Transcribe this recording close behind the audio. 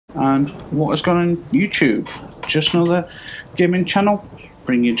And what is going on YouTube? Just another gaming channel.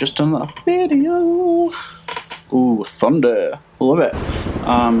 Bring you just another video. Ooh, thunder. Love it.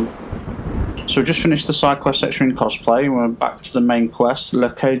 So we just finished the side quest section in cosplay. We're back to the main quest,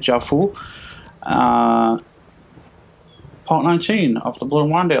 CAGE EU FOU. Part 19 of the Blood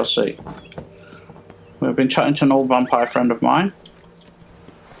and Wine DLC. We've been chatting to an old vampire friend of mine.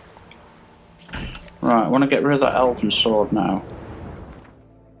 Right, I want to get rid of that elven sword now.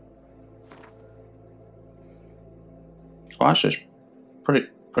 Well, actually, it's pretty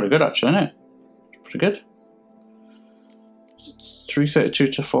good, actually, isn't it? Pretty good. 332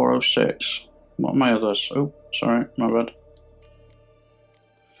 to 406. What are my others? Oh, sorry, my bad.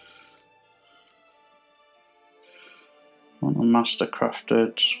 What a master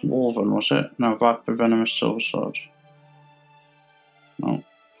crafted Wolven, was it? No, Viper Venomous Silver Sword. No.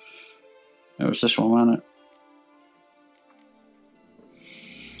 It was this one, wasn't it?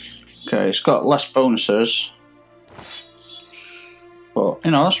 Okay, it's got less bonuses. But,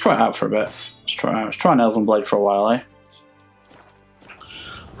 you know, let's try it out for a bit. Let's try it out. Let's try an Elven Blade for a while, eh?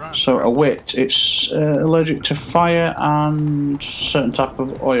 So, a wit. It's allergic to fire and a certain type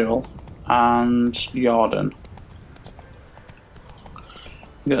of oil and Yarden.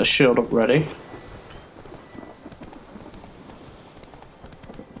 Get the shield up ready.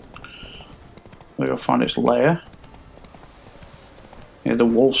 We gotta find its lair. Yeah, the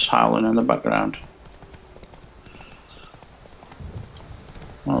wolves howling in the background.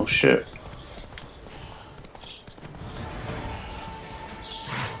 Oh shit.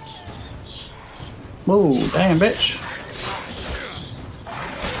 Whoa, damn bitch.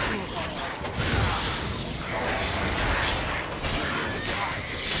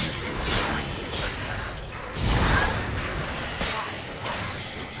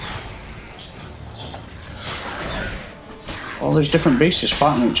 All these different beasts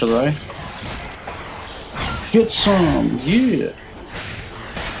fighting each other, eh? Get some, yeah.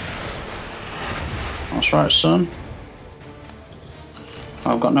 That's right, son.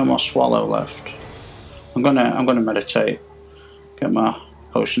 I've got no more swallow left. I'm gonna meditate. Get my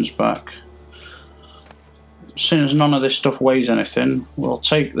potions back. Since none of this stuff weighs anything, we'll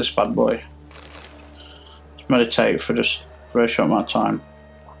take this bad boy. Let's meditate for just a very short amount of time.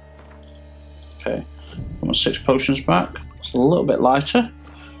 Okay. Got my 6 potions back. It's a little bit lighter,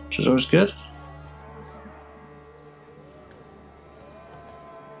 which is always good.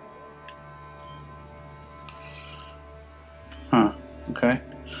 Huh, okay. I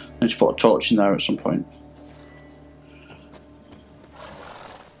need to put a torch in there at some point.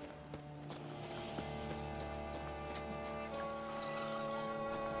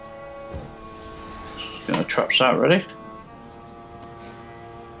 Get the traps out ready.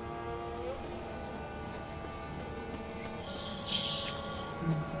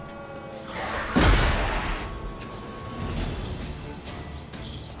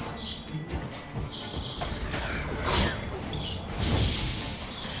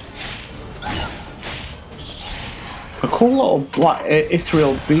 Cool little black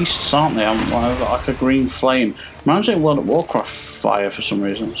ethereal beasts, aren't they? Like a green flame. Reminds me of World of Warcraft fire for some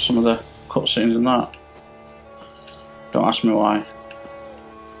reason. Some of the cutscenes in that. Don't ask me why.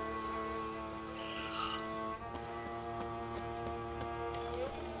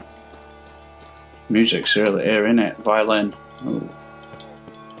 Music's really here, innit? Violin. Ooh.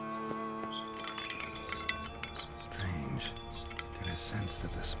 Strange. Get a sense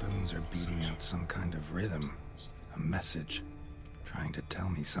that the spoons are beating out some kind of rhythm. A message, trying to tell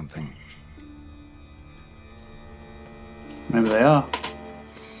me something. Maybe they are.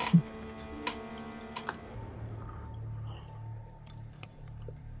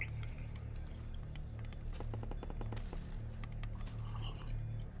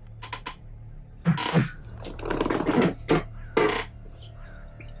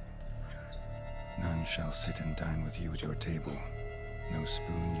 None shall sit and dine with you at your table. No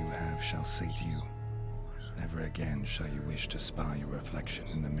spoon you have shall sate you. Never again shall you wish to spy your reflection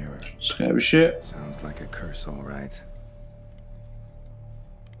in the mirror. Scary shit. Sounds like a curse, all right.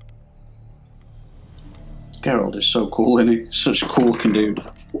 Geralt is so cool, isn't he? Such a cool looking dude.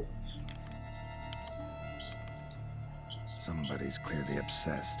 Somebody's clearly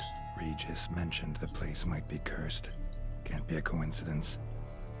obsessed. Regis mentioned the place might be cursed. Can't be a coincidence.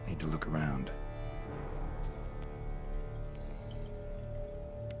 Need to look around.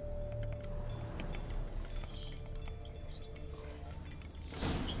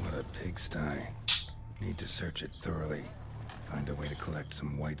 Pigsty. Need to search it thoroughly. Find a way to collect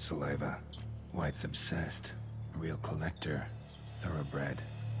some white saliva. White's obsessed. A real collector. Thoroughbred.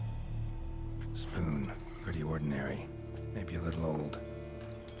 Spoon. Pretty ordinary. Maybe a little old.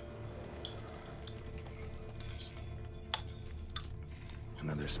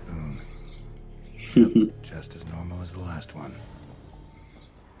 Another spoon. Just as normal as the last one.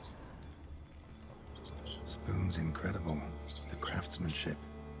 Spoon's incredible. The craftsmanship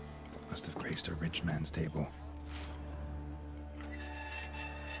must have graced a rich man's table.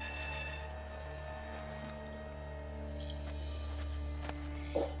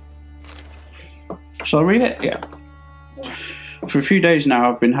 Shall I read it? Yeah. For a few days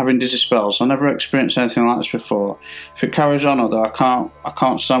now I've been having dizzy spells. I never experienced anything like this before. If it carries on, although I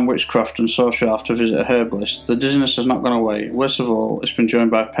can't stand witchcraft and sorcery, I'll have to visit a herbalist. The dizziness has not gone away. Worst of all, it's been joined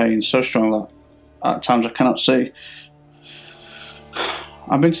by pain so strong that at times I cannot see.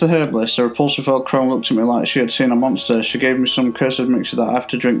 I've been to the herbalist. A repulsive old crone looked at me like she had seen a monster. She gave me some cursed mixture that I have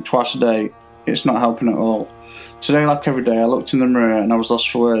to drink twice a day. It's not helping at all. Today, like every day, I looked in the mirror and I was lost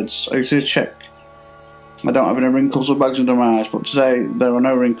for words. I did check. I don't have any wrinkles or bags under my eyes, but today there are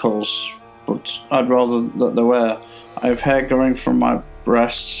no wrinkles, but I'd rather that there were. I have hair growing from my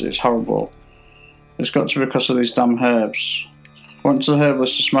breasts. It's horrible. It's got to be because of these damn herbs. I went to the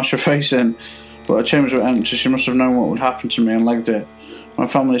herbalist to smash her face in, but her chambers were empty. She must have known what would happen to me and legged it. My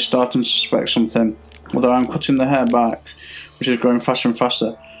family is starting to suspect something, although I'm cutting the hair back, which is growing faster and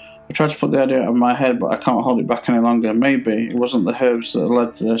faster. I tried to put the idea out of my head, but I can't hold it back any longer. Maybe it wasn't the herbs that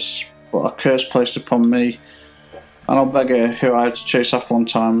led to this, but a curse placed upon me. An old beggar who I had to chase off one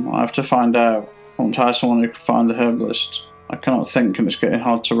time. I have to find out. I want to hire someone who can find the herbalist. I cannot think and it's getting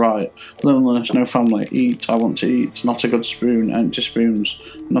hard to write. Loneliness, no family. Eat, I want to eat. Not a good spoon, empty spoons.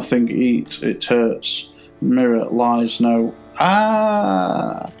 Nothing, eat, it hurts. Mirror, lies, no.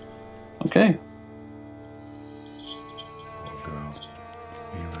 Ah! Okay. Poor girl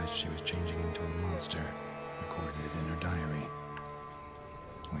realized she was changing into a monster. Recorded it in her diary.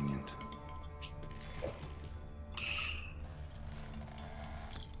 Poignant.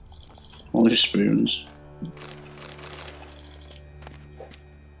 All these spoons.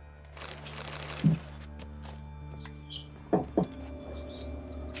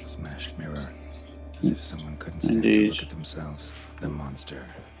 Smashed mirror. As if someone couldn't stand to look at themselves. The monster.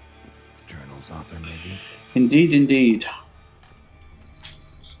 Journal's author, maybe? Indeed, indeed.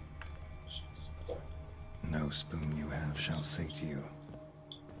 No spoon you have shall sate you.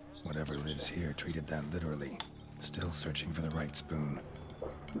 Whatever lives here treated that literally. Still searching for the right spoon.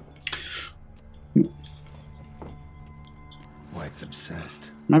 White's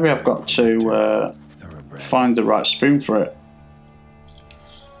obsessed. Maybe I've got to find the right spoon for it.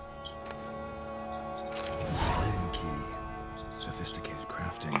 Spoon key. Sophisticated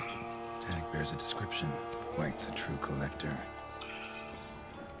crafting. Tag bears a description. White's a true collector.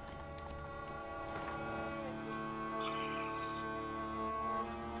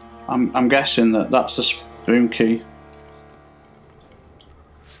 I'm guessing that that's the spoon key.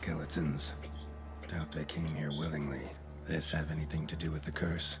 Skeletons. Doubt they came here willingly. This have anything to do with the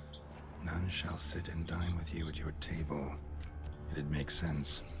curse? None shall sit and dine with you at your table. It'd make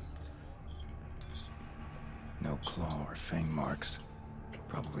sense. No claw or fang marks.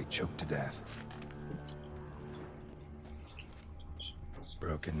 Probably choked to death.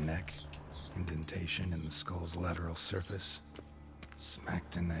 Broken neck. Indentation in the skull's lateral surface.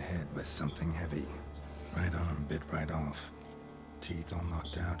 Smacked in the head with something heavy. Right arm bit right off. Teeth all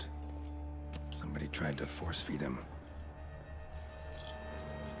knocked out. Somebody tried to force feed him.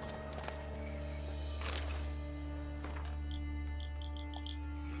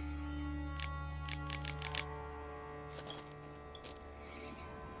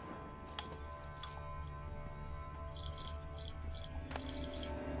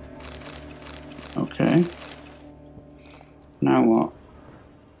 Okay. Now what?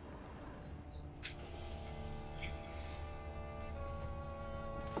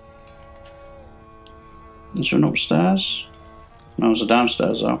 Is there an upstairs? No, there's a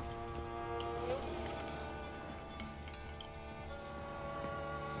downstairs though.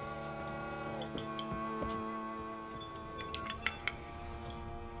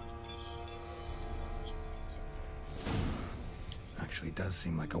 Actually does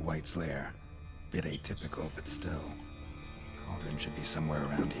seem like a White's lair. Bit atypical, but still. Cauldron should be somewhere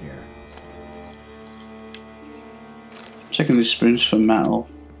around here. Checking these spoons for metal.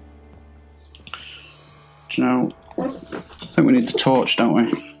 Do you know, I think we need the torch, don't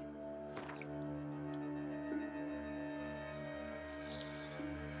we?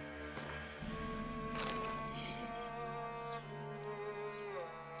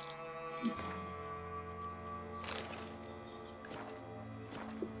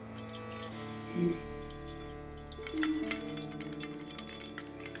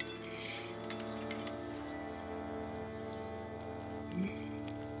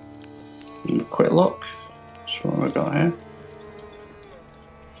 A quick look. That's what we got here.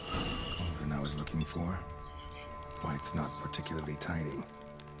 looking for? Why, it's not particularly tidy.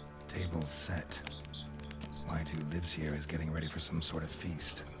 Table set. White, who lives here, is getting ready for some sort of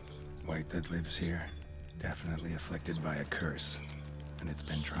feast. White that lives here, definitely afflicted by a curse, and it's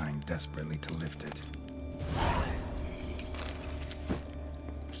been trying desperately to lift it.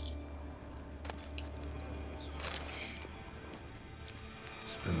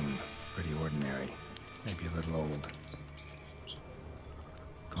 Spoon, pretty ordinary, maybe a little old.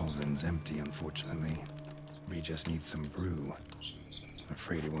 Cauldron's empty, unfortunately. We just need some brew.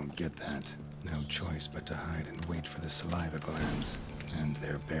 Afraid he won't get that. No choice but to hide and wait for the saliva glands and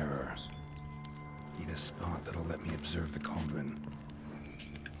their bearer. Need a spot that'll let me observe the cauldron.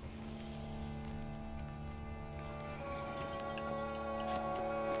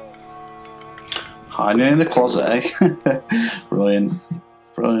 Hiding in the closet, eh? Brilliant.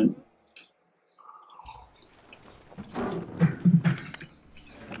 Brilliant.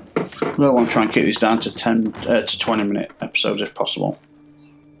 We want to try and keep these down to 10 to 20-minute episodes if possible.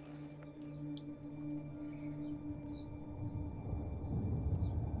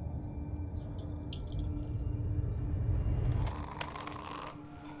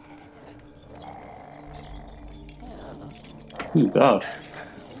 Oh God.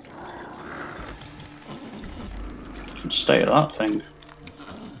 You can stay at that thing.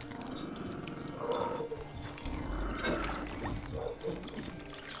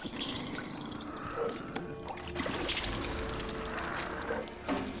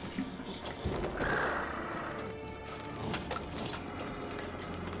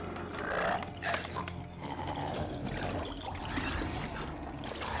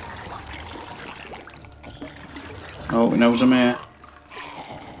 Oh, he knows I'm here.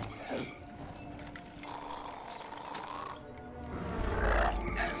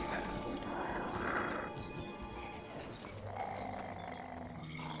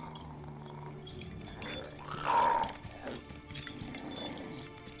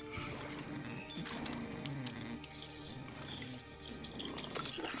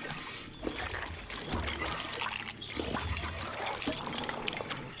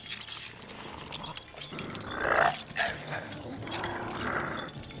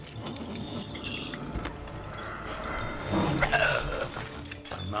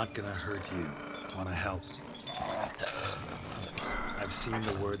 Not gonna hurt you. Wanna help? I've seen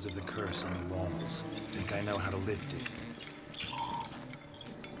the words of the curse on the walls. Think I know how to lift it.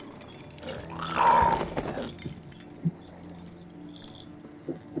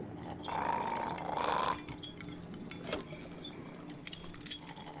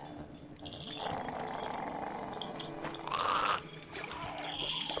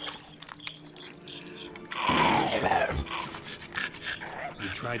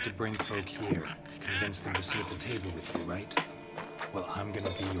 Tried to bring folk here, convince them to sit at the table with you, right? Well, I'm gonna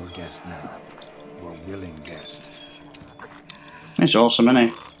be your guest now. Your willing guest. He's awesome, isn't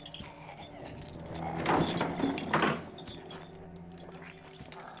he?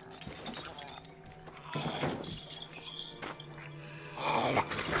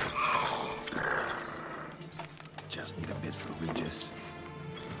 Just need a bit for Regis.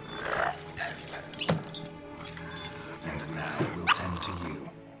 And now we'll tend to you.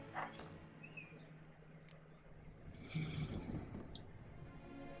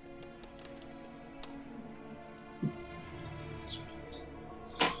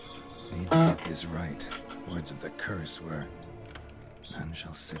 Need to get this right. Words of the curse were, none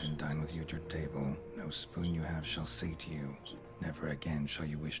shall sit and dine with you at your table. No spoon you have shall say to you, never again shall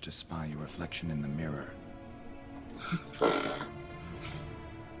you wish to spy your reflection in the mirror.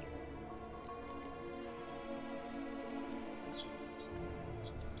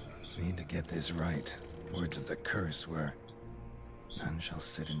 Need to get this right. Words of the curse were, none shall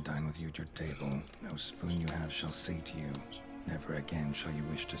sit and dine with you at your table. No spoon you have shall say to you, never again shall you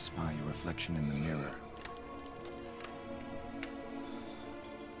wish to spy your reflection in the mirror.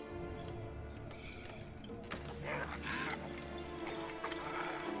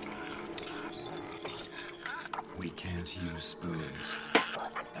 We can't use spoons.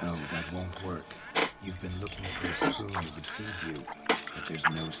 No, that won't work. You've been looking for a spoon that would feed you, but there's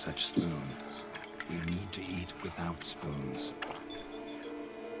no such spoon. We need to eat without spoons.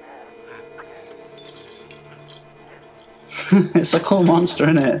 It's a cool monster,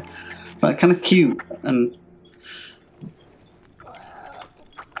 isn't it? Like, kind of cute and.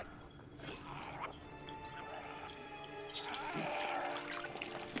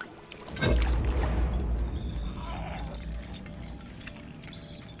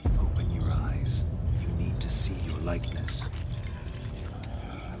 Open your eyes. You need to see your likeness.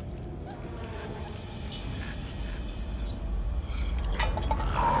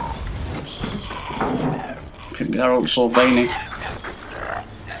 Look at Geralt, so veiny.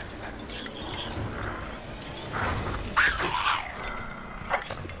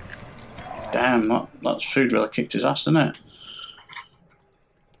 Damn, that food really kicked his ass, didn't it?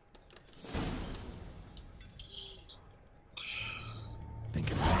 Think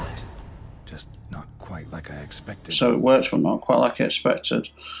it worked. Just not quite like I expected. So it works, but not quite like I expected.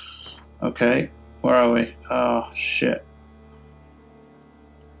 Okay, where are we? Oh, shit.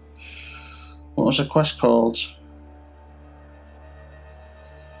 What was the quest called?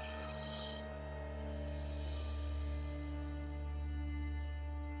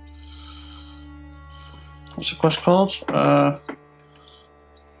 What's the quest called? Oh,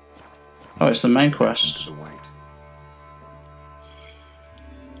 it's the main quest.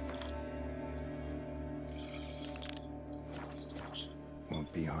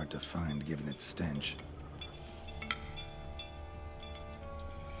 Won't be hard to find given its stench.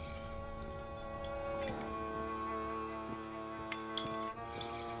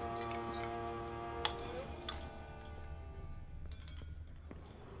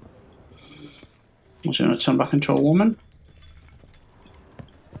 Was he going to turn back into a woman?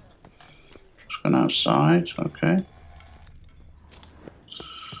 Just going outside, okay.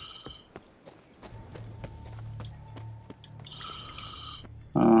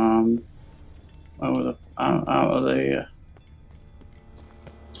 Out of the.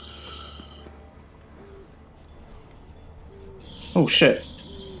 Oh shit!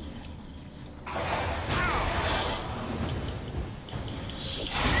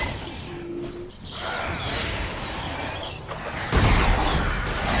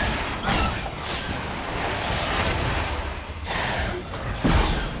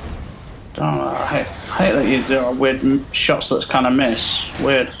 I hate that you do weird shots that kind of miss.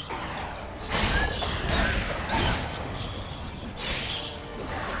 Weird.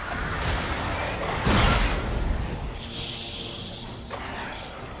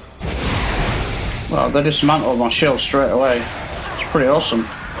 Well, they dismantled my shield straight away. It's pretty awesome.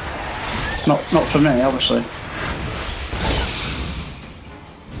 Not for me, obviously.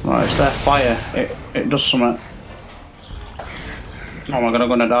 Right, it's their fire. It does something. Oh my god, I'm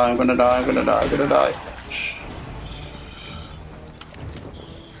gonna die, I'm gonna die, I'm gonna die, I'm gonna die.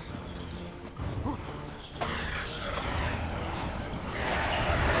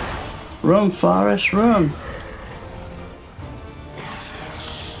 Run, Forrest, run!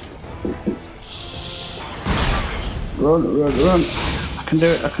 Run, run, run! I can do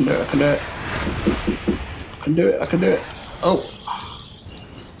it, I can do it, I can do it. I can do it, I can do it. Oh!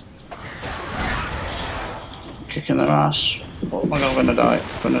 Kicking their ass. Oh my god, I'm gonna die,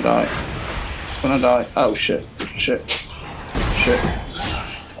 I'm gonna die. I'm gonna die. Oh shit, shit, shit.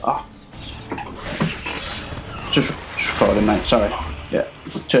 Ah. Just recording, mate, sorry. Yeah,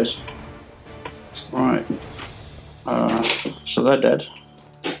 cheers. Right. So they're dead.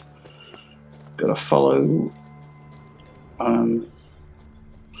 Gotta follow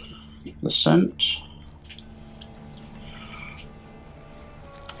the scent.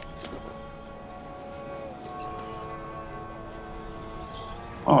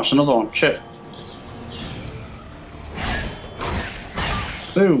 Oh, it's another one. Shit.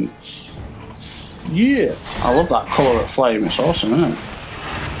 Boom. Yeah. I love that colour of flame. It's awesome, isn't it?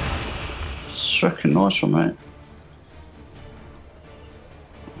 It's freaking nice one, mate.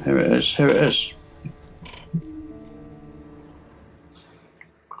 Here it is. Here it is.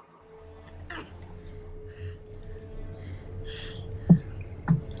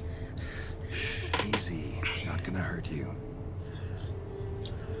 Easy. Not gonna hurt you.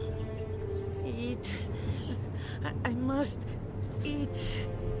 Eat. I must eat.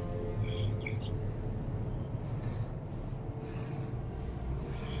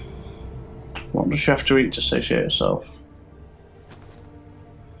 What does she have to eat to satiate herself?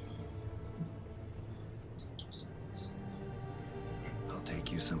 I'll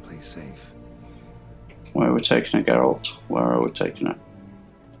take you someplace safe. Where are we taking her, Geralt? Where are we taking her?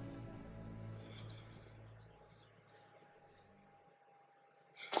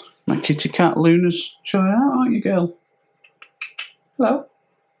 My kitty cat Luna's showing out, aren't you, girl? Hello?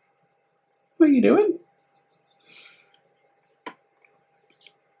 What are you doing?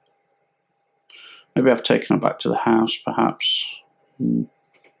 Maybe I've taken her back to the house, perhaps. Come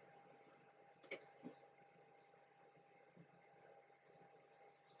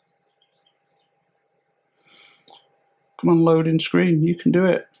on, loading screen. You can do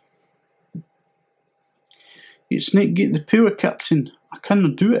it. It's Nick, get the power, Captain. I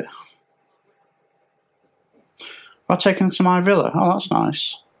cannot do it. I've taken her to my villa. Oh, that's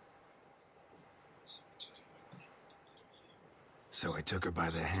nice. So I took her by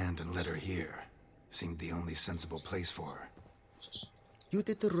the hand and led her here. Seemed the only sensible place for her. You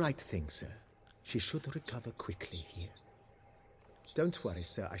did the right thing, sir. She should recover quickly here. Don't worry,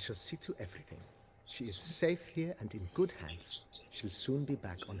 sir. I shall see to everything. She is safe here and in good hands. She'll soon be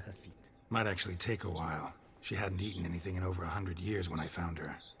back on her feet. Might actually take a while. She hadn't eaten anything in over 100 years when I found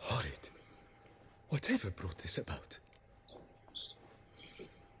her. Horrid. Whatever brought this about?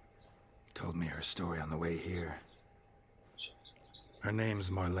 Told me her story on the way here. Her name's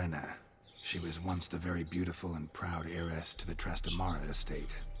Marlena. She was once the very beautiful and proud heiress to the Trastamara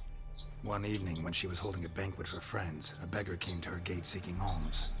estate. One evening, when she was holding a banquet for friends, a beggar came to her gate seeking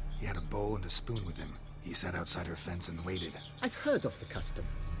alms. He had a bowl and a spoon with him. He sat outside her fence and waited. I've heard of the custom.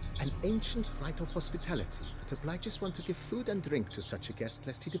 An ancient rite of hospitality that obliges one to give food and drink to such a guest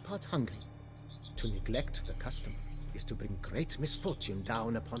lest he depart hungry. To neglect the custom is to bring great misfortune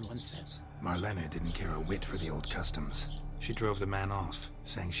down upon oneself. Marlena didn't care a whit for the old customs. She drove the man off,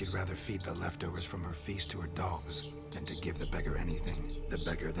 saying she'd rather feed the leftovers from her feast to her dogs than to give the beggar anything. The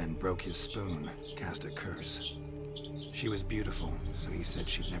beggar then broke his spoon, cast a curse. She was beautiful, so he said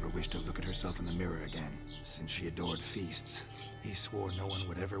she'd never wish to look at herself in the mirror again. Since she adored feasts, he swore no one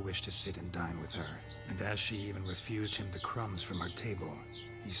would ever wish to sit and dine with her. And as she even refused him the crumbs from her table,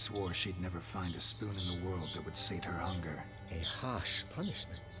 he swore she'd never find a spoon in the world that would sate her hunger. A harsh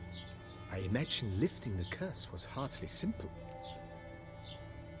punishment. I imagine lifting the curse was hardly simple.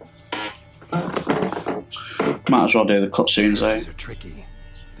 Might as well do the cutscenes, Curses eh? are tricky.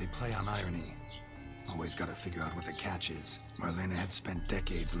 They play on irony. Always gotta figure out what the catch is. Marlena had spent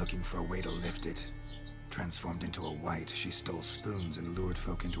decades looking for a way to lift it. Transformed into a wight, she stole spoons and lured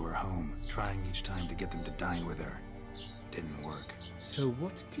folk into her home, trying each time to get them to dine with her. Didn't work. So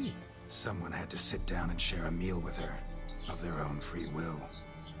what did? Someone had to sit down and share a meal with her, of their own free will.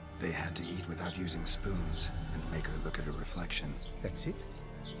 They had to eat without using spoons, and make her look at her reflection. That's it?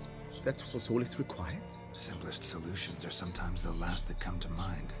 That was all it required? Simplest solutions are sometimes the last that come to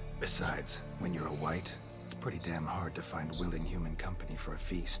mind. Besides, when you're a wight, it's pretty damn hard to find willing human company for a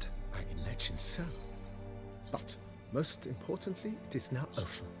feast. I imagine so. But, most importantly, it is now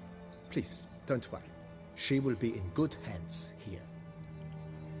over. Please, don't worry. She will be in good hands here.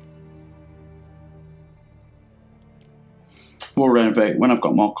 We'll renovate when I've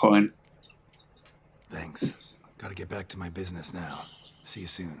got more coin. Thanks. Gotta get back to my business now. See you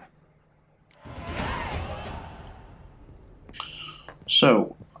soon.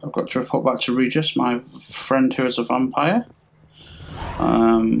 So, I've got to report back to Regis, my friend who is a vampire.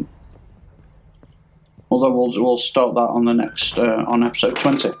 Although we'll start that on the next, on episode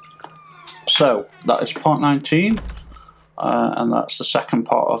 20. So, that is part 19. And that's the second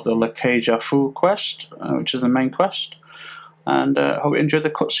part of the CAGE EU FOU quest, which is the main quest. And I hope you enjoyed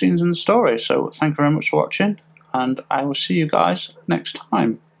the cutscenes and the story. So, thank you very much for watching. And I will see you guys next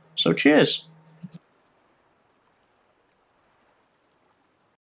time. So, cheers.